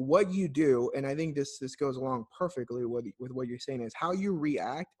 What you do, and I think this goes along perfectly with what you're saying, is how you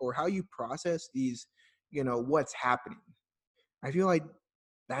react or how you process these, what's happening. I feel like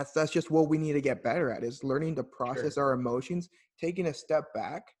that's just what we need to get better at, is learning to process our emotions, taking a step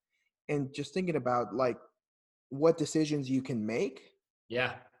back and just thinking about like what decisions you can make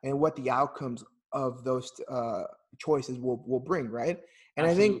and what the outcomes of those choices will bring, right? And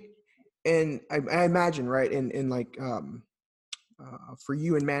absolutely. I think, and I imagine, right, in like for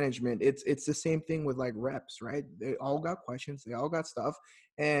you in management, it's the same thing with like reps, right? They all got questions, they all got stuff.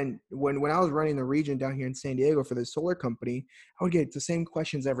 And when I was running the region down here in San Diego for the solar company, I would get the same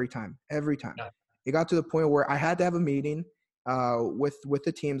questions every time. Yeah. It got to the point where I had to have a meeting with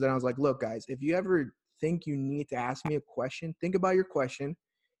the teams, and I was like, look, guys, if you ever think you need to ask me a question, think about your question,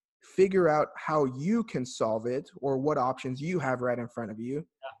 figure out how you can solve it or what options you have right in front of you.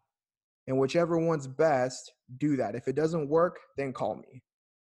 Yeah. And whichever one's best, do that. If it doesn't work, then call me.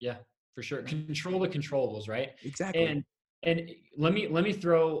 Yeah, for sure. Control the controllables, right? Exactly. And let me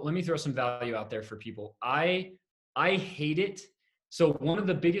throw some value out there for people. I hate it. So one of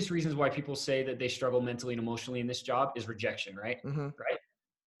the biggest reasons why people say that they struggle mentally and emotionally in this job is rejection, right? Mm-hmm. Right?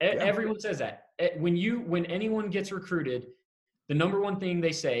 Yeah. Everyone says that. When anyone gets recruited, the number one thing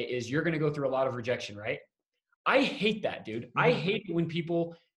they say is you're going to go through a lot of rejection, right? I hate that, dude. Mm-hmm. I hate it when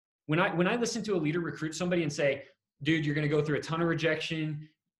people when I listen to a leader recruit somebody and say, dude, you're going to go through a ton of rejection.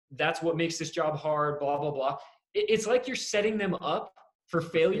 That's what makes this job hard, blah, blah, blah. It's like you're setting them up for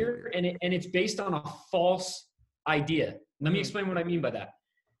failure, and it's based on a false idea. Let me explain what I mean by that.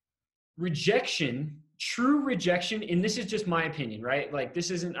 Rejection, true rejection, and this is just my opinion, right? Like this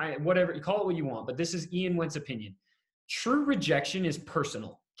isn't, whatever, call it what you want, but this is Ian Went's opinion. True rejection is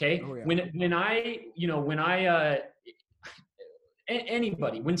personal, okay? Oh, yeah.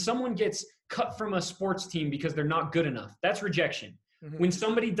 When someone gets cut from a sports team because they're not good enough, that's rejection. Mm-hmm. When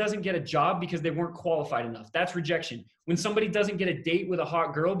somebody doesn't get a job because they weren't qualified enough, that's rejection. When somebody doesn't get a date with a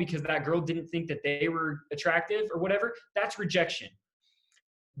hot girl because that girl didn't think that they were attractive or whatever, that's rejection.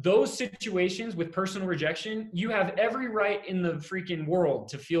 Those situations with personal rejection, you have every right in the freaking world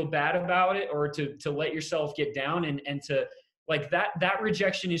to feel bad about it or to let yourself get down and to like that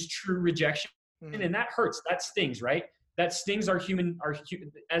rejection is true rejection. Mm-hmm. And that hurts. That stings, right? That stings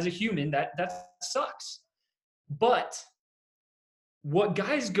as a human, that sucks. But what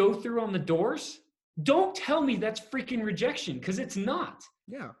guys go through on the doors, don't tell me that's freaking rejection, because it's not.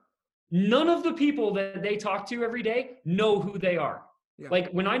 Yeah. None of the people that they talk to every day know who they are. Yeah. Like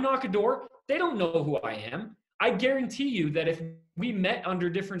when I knock a door, they don't know who I am. I guarantee you that if we met under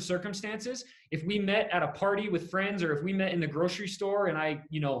different circumstances, if we met at a party with friends, or if we met in the grocery store and I,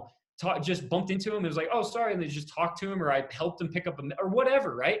 just bumped into him, it was like, oh, sorry, and they just talked to him, or I helped them pick up or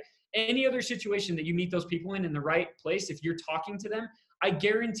whatever, right? Any other situation that you meet those people in the right place, if you're talking to them, I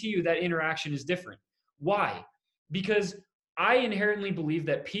guarantee you that interaction is different. Why? Because I inherently believe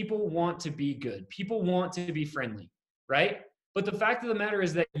that people want to be good. People want to be friendly, right? But the fact of the matter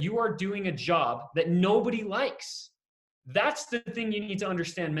is that you are doing a job that nobody likes. That's the thing you need to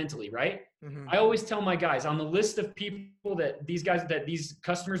understand mentally, right? Mm-hmm. I always tell my guys on the list of people that these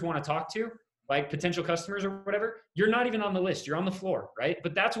customers want to talk to, like potential customers or whatever, you're not even on the list. You're on the floor, right?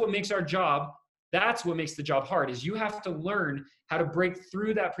 But that's what makes our job, that's what makes the job hard, is you have to learn how to break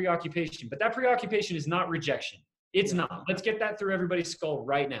through that preoccupation. But that preoccupation is not rejection. It's not. Let's get that through everybody's skull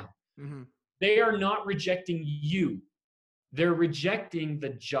right now. Mm-hmm. They are not rejecting you. They're rejecting the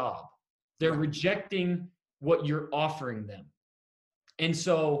job. They're rejecting what you're offering them. And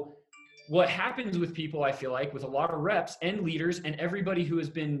so what happens with people, I feel like, with a lot of reps and leaders and everybody who has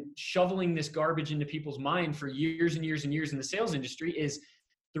been shoveling this garbage into people's mind for years and years and years in the sales industry, is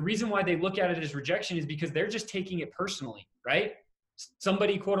the reason why they look at it as rejection is because they're just taking it personally, right?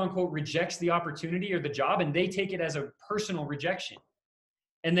 Somebody, quote unquote, rejects the opportunity or the job, and they take it as a personal rejection.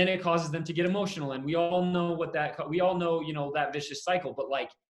 And then it causes them to get emotional. And we all know that vicious cycle. But like,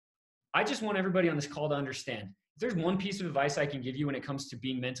 I just want everybody on this call to understand, if there's one piece of advice I can give you when it comes to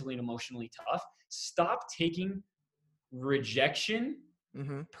being mentally and emotionally tough, stop taking rejection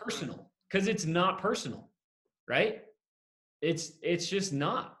personal, because it's not personal, right? It's just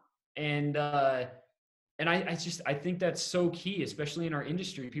not. And I think that's so key, especially in our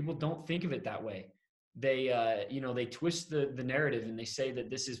industry. People don't think of it that way. They twist the narrative and they say that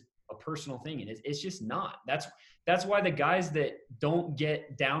this is a personal thing, and it's just not. That's why the guys that don't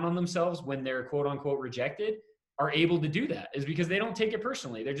get down on themselves when they're quote unquote rejected are able to do that, is because they don't take it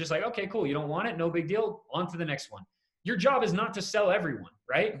personally. They're just like, okay, cool. You don't want it. No big deal. On to the next one. Your job is not to sell everyone,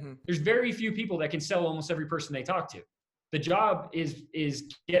 right? Mm-hmm. There's very few people that can sell almost every person they talk to. The job is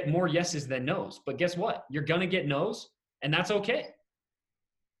get more yeses than nos, but guess what? You're going to get nos, and that's okay.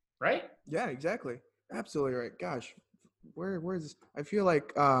 Right? Yeah, exactly. Absolutely right. Gosh, where's I feel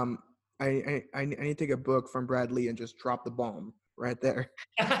like I need to take a book from Brad Lea and just drop the bomb right there.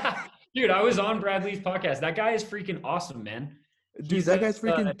 Dude, I was on Brad Lea's podcast. That guy is freaking awesome, man. Dude, that guy's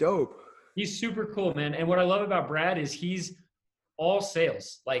freaking dope. He's super cool, man. And what I love about Brad is he's all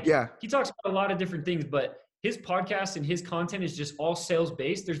sales. Like, he talks about a lot of different things, but his podcast and his content is just all sales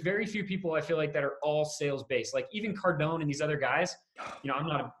based. There's very few people I feel like that are all sales based. Like even Cardone and these other guys,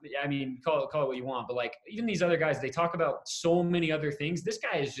 I mean, call it what you want, but like even these other guys, they talk about so many other things. This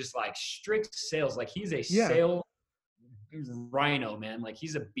guy is just like strict sales. Like he's a sale rhino, man. Like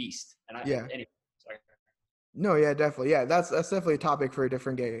he's a beast. And anyway, sorry. No, yeah, definitely. Yeah, that's definitely a topic for a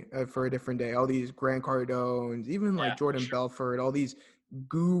different day. All these Grant Cardones, even like Jordan Belfort, all these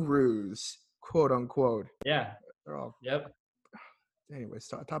gurus, quote unquote. Yeah. They're all. Yep.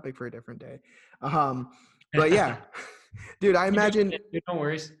 Anyways, topic for a different day. But yeah, dude, I imagine. Dude, no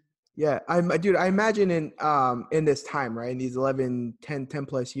worries. Yeah, I imagine in this time, right, in these 10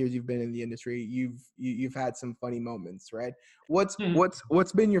 plus years you've been in the industry, you've had some funny moments, right? What's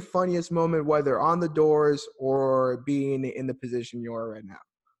been your funniest moment, whether on the doors or being in the position you are right now?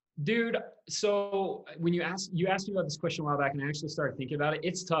 Dude, so when you asked me about this question a while back, and I actually started thinking about it,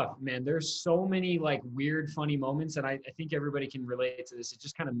 it's tough, man. There's so many like weird, funny moments, and I think everybody can relate to this. It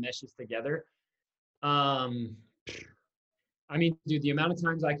just kind of meshes together. I mean, dude, the amount of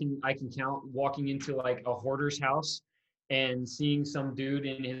times I can count walking into like a hoarder's house and seeing some dude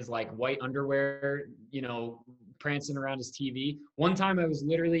in his like white underwear, prancing around his TV. One time I was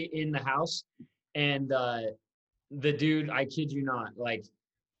literally in the house and the dude, I kid you not, like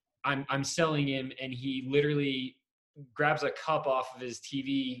I'm selling him and he literally grabs a cup off of his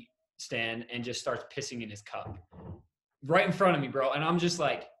TV stand and just starts pissing in his cup right in front of me, bro. And I'm just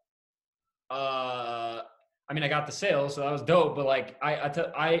like, I mean, I got the sale, so that was dope. But like, I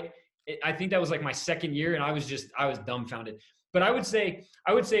think that was like my second year, and I was dumbfounded. But I would say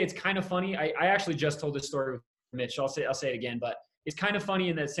it's kind of funny. I actually just told this story with Mitch. I'll say it again, but it's kind of funny,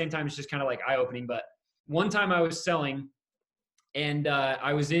 and at the same time, it's just kind of like eye opening. But one time I was selling, and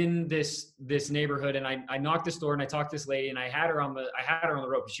I was in this neighborhood, and I knocked this door, and I talked to this lady, and I had her on the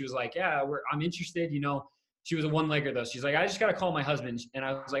rope. And she was like, "Yeah, I'm interested," She was a one-legger though. She's like, I just got to call my husband. And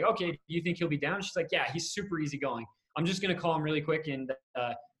I was like, okay, do you think he'll be down? She's like, yeah, he's super easygoing. I'm just going to call him really quick and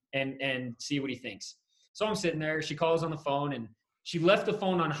see what he thinks. So I'm sitting there. She calls on the phone and she left the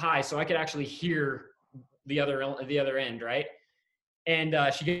phone on high so I could actually hear the other end. Right. And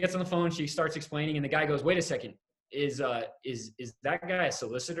she gets on the phone. She starts explaining and the guy goes, wait a second. Is that guy a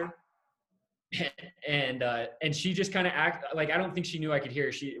solicitor? And she just kind of act like, I don't think she knew I could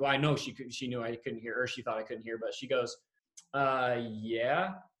hear. I know she knew I couldn't hear, or she thought I couldn't hear, but she goes,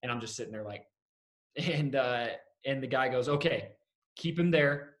 yeah. And I'm just sitting there like, and the guy goes, okay, keep him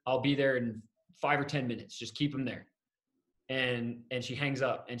there. I'll be there in 5 or 10 minutes. Just keep him there. And she hangs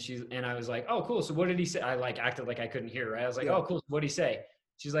up and I was like, oh, cool. So what did he say? I like acted like I couldn't hear, right? I was like, oh, cool. What did he say?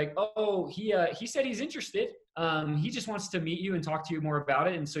 She's like, oh, he said he's interested. He just wants to meet you and talk to you more about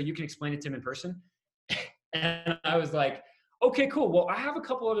it. And so you can explain it to him in person. And I was like, okay, cool. Well, I have a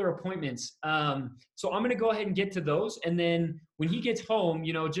couple other appointments. So I'm going to go ahead and get to those. And then when he gets home,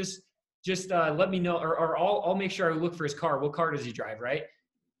 just let me know, or I'll make sure I look for his car. What car does he drive? Right.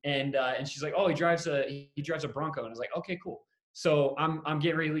 And she's like, oh, he drives a Bronco. And I was like, okay, cool. So I'm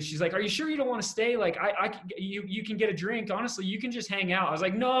getting ready to leave. She's like, are you sure you don't want to stay? Like you can get a drink. Honestly, you can just hang out. I was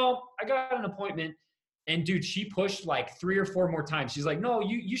like, no, I got an appointment. And dude, she pushed like 3 or 4 more times. She's like, no,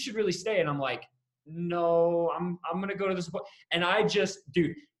 you should really stay. And I'm like, no, I'm going to go to this appointment. And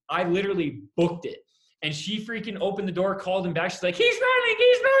I literally booked it. And she freaking opened the door, called him back. She's like, he's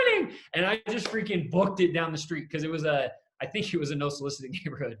running. And I just freaking booked it down the street. Cause I think it was a no soliciting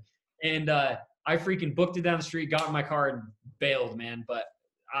neighborhood. And, I freaking booked it down the street, got in my car and bailed, man. But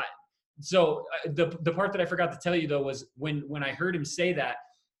the part that I forgot to tell you though, was when I heard him say that,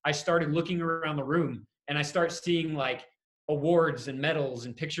 I started looking around the room and I start seeing like awards and medals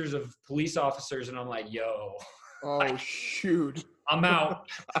and pictures of police officers. And I'm like, yo, oh shoot, I'm out.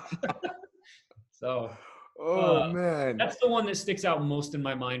 So, man, that's the one that sticks out most in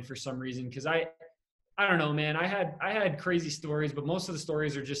my mind for some reason. Cause I don't know, man. I had crazy stories, but most of the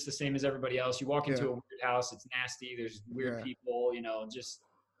stories are just the same as everybody else. You walk into a weird house, it's nasty. There's weird people, just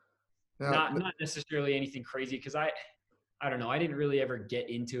not necessarily anything crazy. Cause I don't know. I didn't really ever get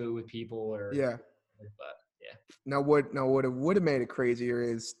into it with people but yeah. Now what would have made it crazier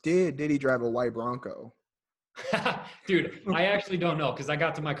is did he drive a white Bronco? Dude, I actually don't know. Cause I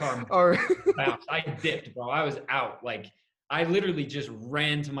got to my car and bounced. I dipped, bro. I was out. Like, I literally just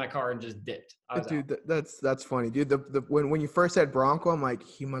ran to my car and just dipped. Dude, that's funny, dude. When you first said Bronco, I'm like,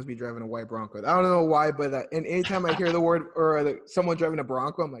 he must be driving a white Bronco. I don't know why, but and anytime I hear the word or someone driving a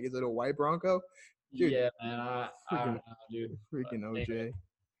Bronco, I'm like, is it a white Bronco? Dude, yeah, man. I don't know, dude. Freaking OJ.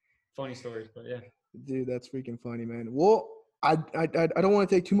 Funny stories, but yeah. Dude, that's freaking funny, man. Well, I don't want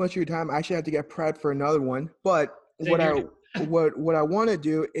to take too much of your time. I actually have to get prepped for another one, but what I want to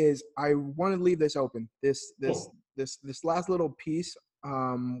do is I want to leave this open. This last little piece.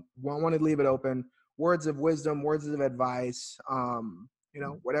 I want to leave it open. Words of wisdom, words of advice.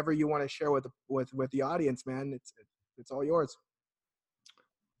 Whatever you want to share with the audience, man. It's all yours.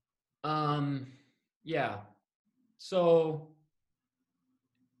 Yeah. So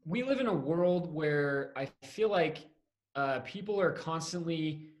we live in a world where I feel like people are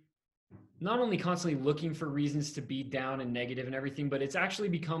not only constantly looking for reasons to be down and negative and everything, but it's actually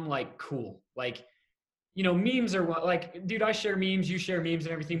become like cool. Like, memes are like, dude, I share memes, you share memes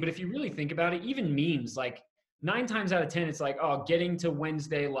and everything. But if you really think about it, even memes, like 9 times out of 10, it's like, oh, getting to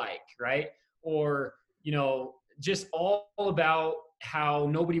Wednesday, right? Or, just all about how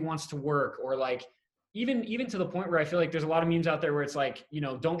nobody wants to work, or like, even to the point where I feel like there's a lot of memes out there where it's like,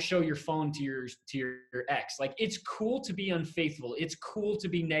 don't show your phone to your ex. Like, it's cool to be unfaithful. It's cool to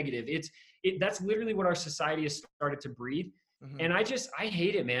be negative. That's literally what our society has started to breed. Mm-hmm. And I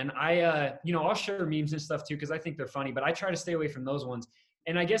hate it, man. I'll share memes and stuff too, cause I think they're funny, but I try to stay away from those ones.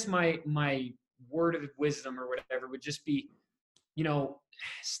 And I guess my word of wisdom or whatever would just be,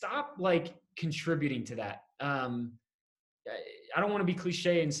 stop like contributing to that. I don't want to be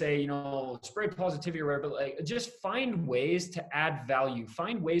cliche and say, spread positivity or whatever, but like, just find ways to add value,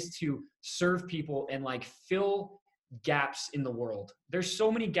 find ways to serve people and like fill gaps in the world. There's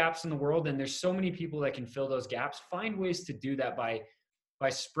so many gaps in the world, and there's so many people that can fill those gaps. Find ways to do that by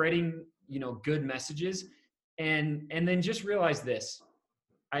spreading, good messages. And then just realize this.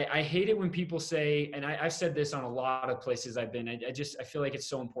 I hate it when people say, and I've said this on a lot of places I've been, I feel like it's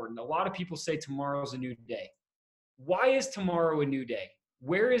so important. A lot of people say tomorrow's a new day. Why is tomorrow a new day?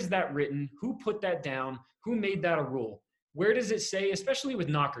 Where is that written? Who put that down? Who made that a rule? Where does it say, especially with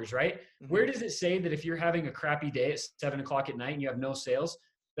knockers, right? Mm-hmm. Where does it say that if you're having a crappy day at 7:00 at night and you have no sales,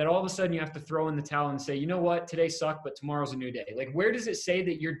 that all of a sudden you have to throw in the towel and say, you know what, today sucked, but tomorrow's a new day? Like, where does it say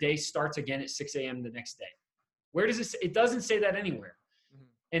that your day starts again at 6 a.m. the next day? Where does it say? It doesn't say that anywhere. Mm-hmm.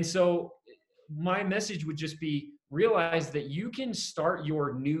 And so my message would just be, realize that you can start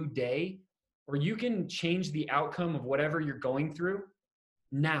your new day, or you can change the outcome of whatever you're going through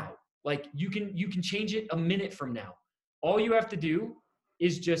now. Like, you can change it a minute from now. All you have to do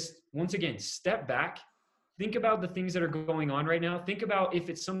is just, once again, step back, think about the things that are going on right now. Think about if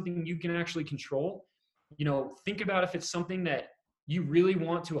it's something you can actually control. Think about if it's something that you really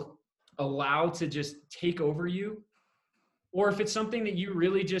want to allow to just take over you, or if it's something that you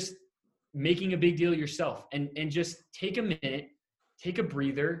really just making a big deal yourself, and just take a minute, take a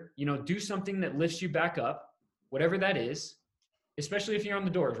breather, do something that lifts you back up, whatever that is, especially if you're on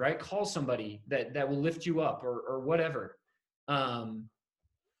the doors, right? Call somebody that will lift you up or whatever. And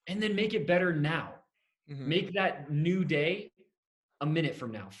then make it better now. Mm-hmm. Make that new day a minute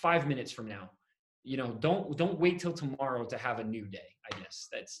from now, 5 minutes from now. Don't wait till tomorrow to have a new day. I guess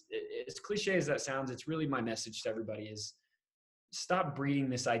that's, as cliche as that sounds, it's really my message to everybody is stop breeding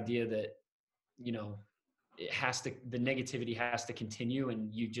this idea that, the negativity has to continue,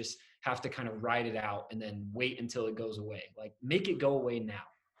 and you just have to kind of ride it out and then wait until it goes away. Like, make it go away now.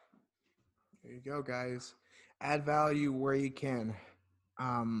 There you go, guys. Add value where you can.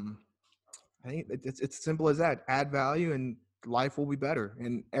 I think it's simple as that. Add value and life will be better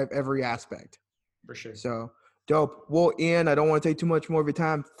in every aspect. For sure. So dope. Well, Ian, I don't want to take too much more of your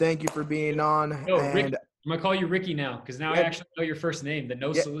time. Thank you for being on. Ricky. I'm going to call you Ricky now, because now I actually know your first name, the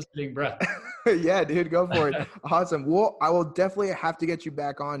no soliciting breath. Yeah, dude, go for it. Awesome. Well, I will definitely have to get you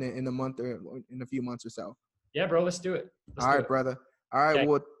back on in a month or in a few months or so. Yeah, bro, let's do it. All right, brother. All right,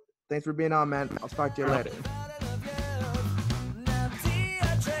 well, thanks for being on, man. I'll talk to you later.